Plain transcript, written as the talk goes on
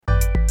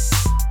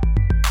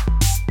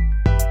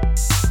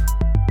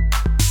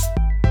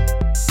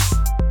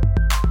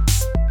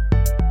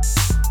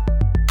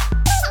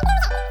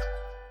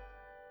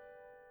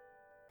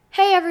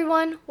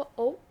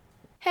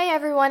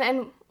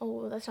everyone,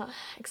 and that's not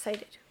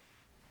excited.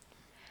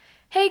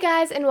 Hey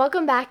guys, and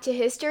welcome back to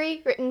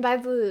History Written by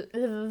the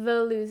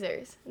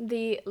Losers.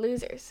 The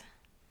Losers.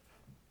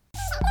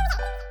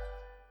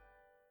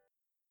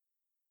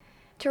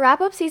 To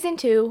wrap up season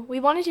 2, we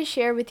wanted to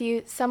share with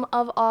you some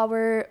of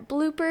our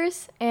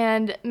bloopers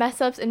and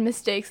mess-ups and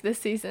mistakes this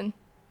season.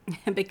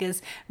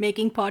 Because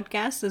making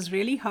podcasts is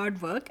really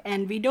hard work,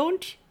 and we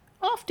don't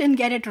often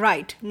get it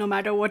right, no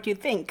matter what you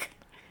think.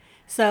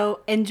 So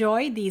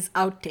enjoy these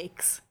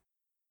outtakes.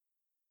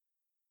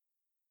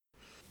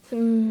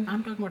 I'm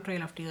talking about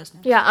Trail of Tears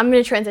now. Yeah, I'm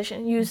going to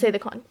transition. You say the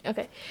con.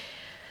 Okay.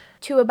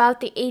 To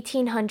about the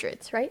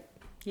 1800s, right?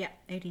 Yeah,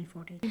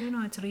 1840. I don't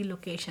know, it's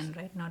relocation,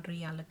 right? Not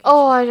reallocation.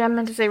 Oh, I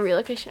meant to say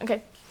relocation.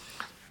 Okay.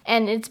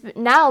 And it's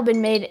now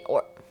been made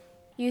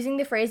using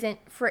the phrase in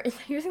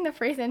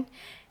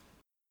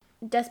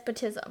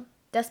despotism.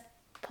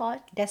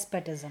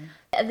 Despotism.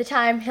 At the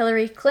time,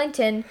 Hillary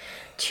Clinton,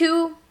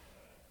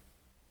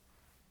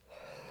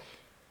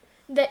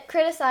 that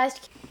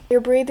criticized. You're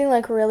breathing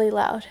like really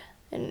loud.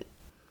 And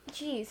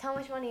geez, how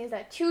much money is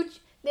that?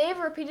 They have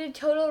repeated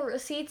total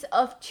receipts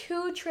of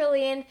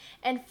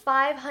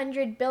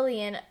 $2,500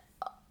 billion.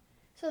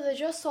 So the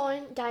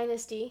Joseon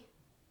dynasty,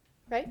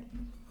 right?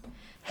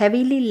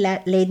 Heavily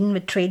laden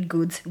with trade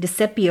goods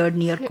disappeared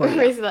near Korea.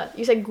 Where's that?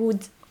 You said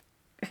goods.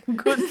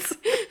 Goods.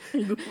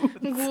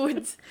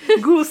 Goods.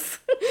 Goose.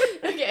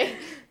 Okay.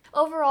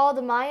 Overall,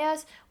 the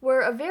Mayas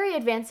were a very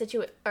advanced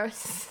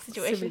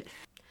situation.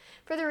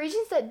 For the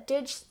regions that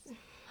did...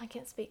 I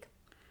can't speak.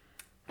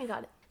 I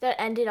got it. That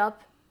ended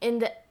up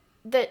in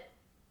that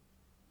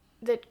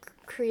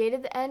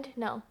created the end?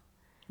 No.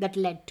 That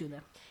led to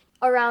them.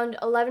 Around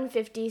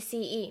 1150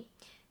 CE.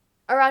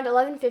 Around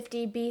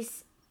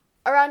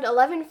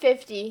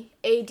 1150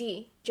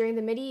 AD, during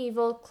the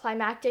medieval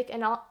climactic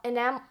and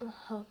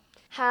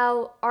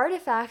how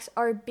artifacts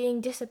are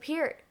being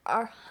disappeared.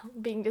 The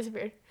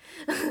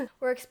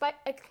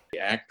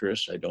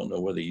actress, I don't know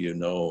whether you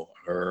know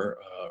her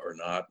or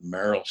not,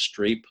 Meryl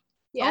Streep.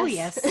 Yes. Oh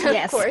yes,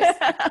 yes. Of course.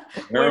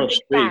 Meryl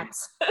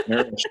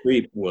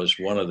Streep was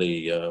one of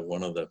the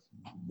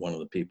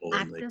people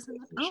Actors in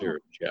the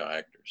series. Yeah,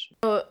 actors.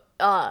 What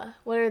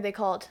are they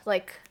called?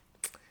 Like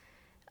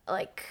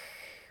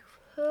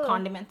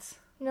Condiments.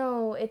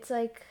 No, it's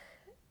like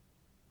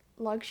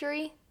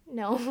luxury?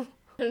 No.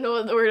 I don't know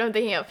what the word I'm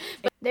thinking of.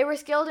 But they were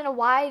skilled in a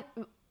wide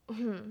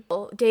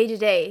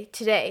day-to-day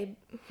today.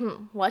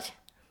 What?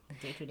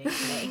 Day-to-day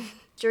today.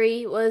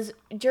 History was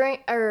during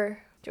do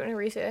you want to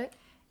reset it?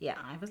 Yeah,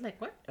 I was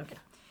like, what? Okay.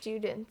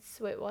 Students.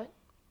 Wait, what?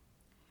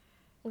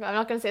 Okay, I'm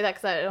not going to say that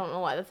because I don't know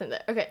why that's in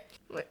there. Okay.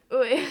 Wait.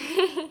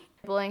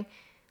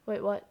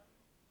 Wait, what?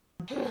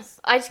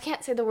 I just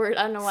can't say the word.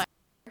 I don't know why.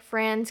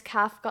 Franz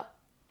Kafka.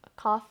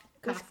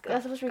 That's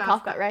supposed to be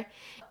Kafka, right?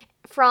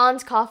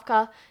 Franz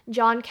Kafka,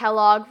 John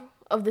Kellogg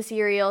of the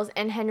Serials,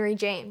 and Henry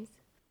James.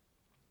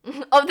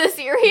 Of the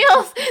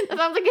Serials? That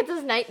sounds like it's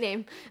his night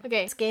name.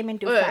 Okay. This came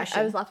into fashion.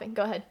 I was laughing.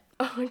 Go ahead.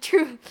 Oh,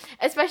 true.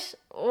 Especially,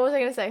 what was I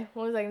going to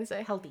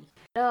say? Healthy.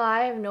 No,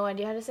 I have no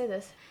idea how to say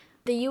this.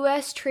 The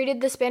U.S. treated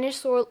the Spanish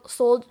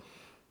sold...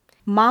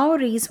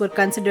 Maoris were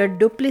considered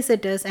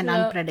duplicitous and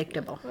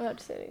unpredictable. We'll have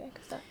to say it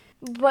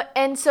again.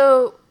 And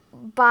so,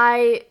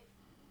 by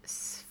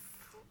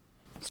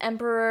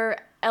Emperor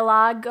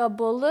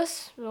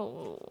Elagabalus,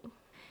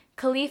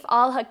 Caliph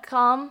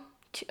al-Hakam...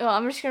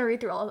 I'm just going to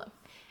read through all of them.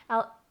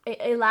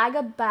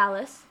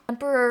 Elagabalus,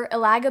 Emperor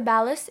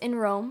Elagabalus in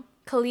Rome,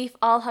 Caliph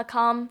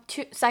al-Hakam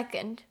II.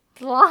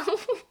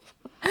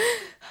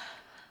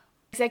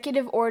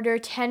 Executive Order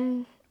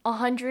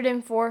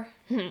 104.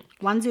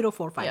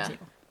 10450. Yeah.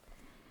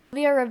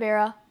 Sylvia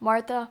Rivera,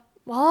 Marsha.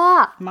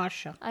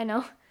 I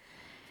know.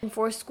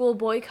 Enforced school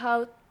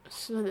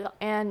boycotts,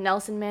 and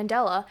Nelson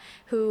Mandela,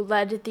 who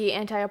led the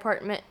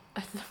anti-apartment.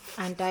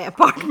 Okay,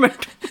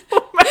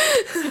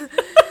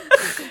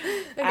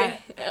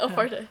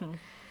 apartheid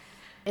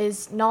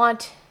is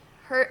not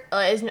her.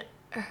 Is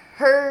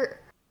her.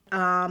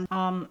 But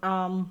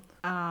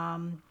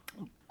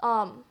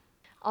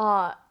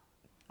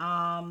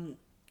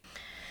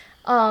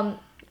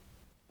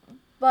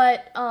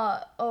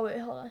oh wait,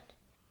 hold on.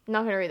 I'm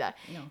not gonna read that.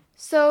 No.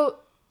 So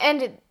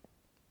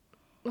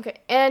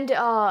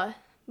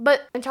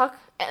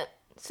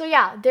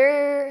yeah,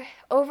 they're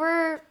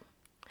over.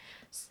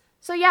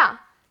 So yeah.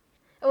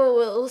 Oh,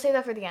 we'll save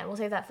that for the end.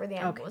 Okay.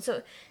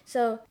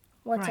 So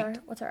what's our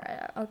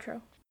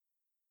outro?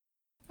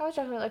 I was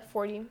talking about like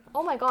 40.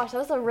 Oh my gosh, that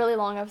was a really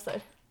long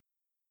episode.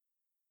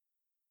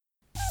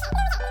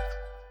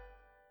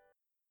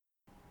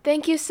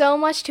 Thank you so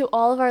much to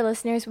all of our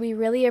listeners. We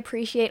really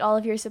appreciate all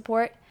of your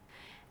support.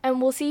 And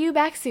we'll see you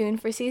back soon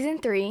for season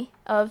 3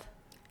 of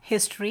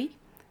History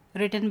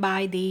Written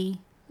by the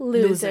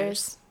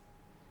Losers.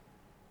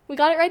 We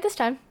got it right this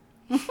time.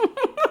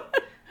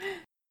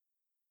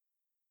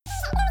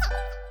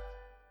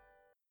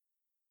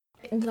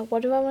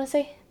 What do I want to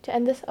say to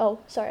end this? Oh,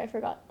 sorry, I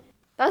forgot.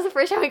 That was the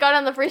first time we got it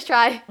on the first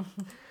try.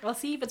 We'll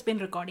see if it's been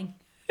recording.